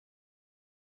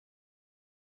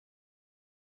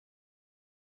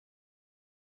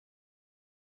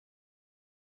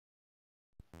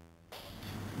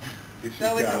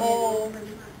So it's all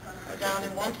down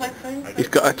in one place then? He's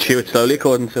got to chew it slowly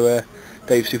according to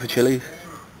Dave's Super Chilli.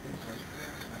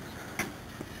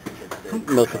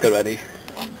 Milk it already.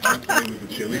 The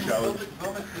chili challenge.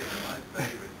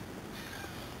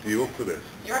 Are you up for this?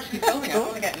 You're actually filming it, I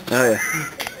want to get in. Oh yeah.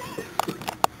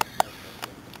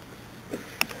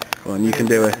 Go on, you can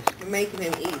do it. You're making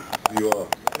him eat. You are.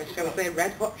 Shall we say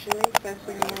red hot chili first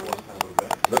thing in the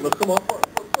morning? Look, come on.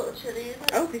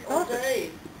 Oh, he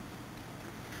started.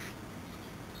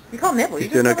 You can't nibble, you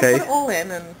He's just doing gotta okay. put it all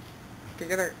in and you're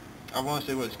gonna... I want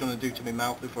to see what it's going to do to my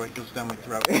mouth before it goes down my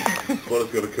throat. Well,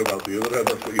 it's going to come out the other end,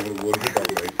 that's what you were worried about,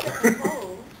 mate.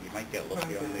 You might get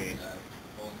lucky on these.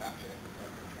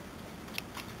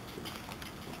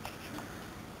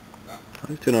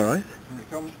 He's doing alright.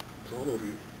 It's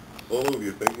all over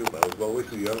your fingers now as well. Wait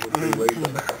till you have it too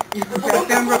late.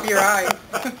 Don't rub your eyes.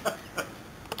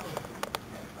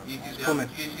 He's coming.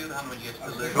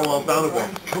 Come on, down a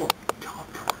bit. Come on.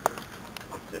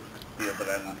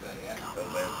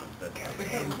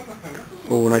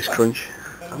 Oh, nice crunch.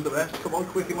 And the rest. Come on,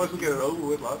 quick, you might as well get it over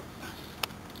with, lad.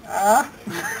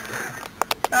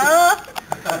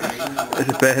 Is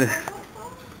it better?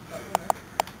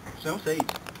 So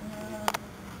seeds.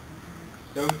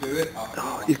 Don't do it.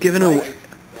 Oh, you've given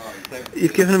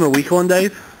him a weak one,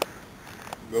 Dave.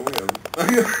 No, we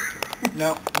haven't.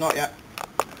 No, not yet.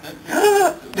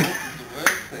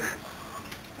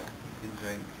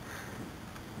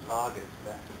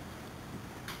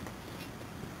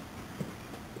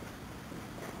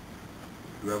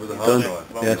 Whoever the Done. hell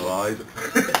Yes. lies.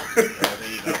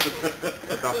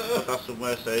 But that's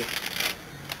somewhere safe.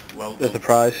 Well There's the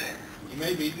prize. You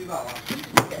maybe do that last week.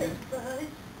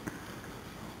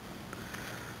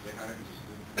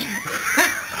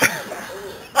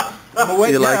 I'm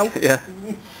awake You now. like? Yeah.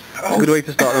 Good way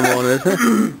to start the morning,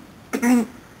 isn't it?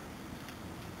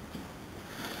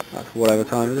 That's whatever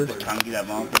time it is. Can't get that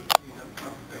man.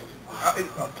 That is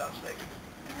fantastic.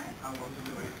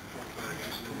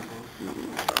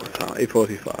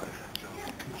 8:45.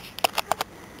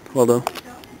 Well done.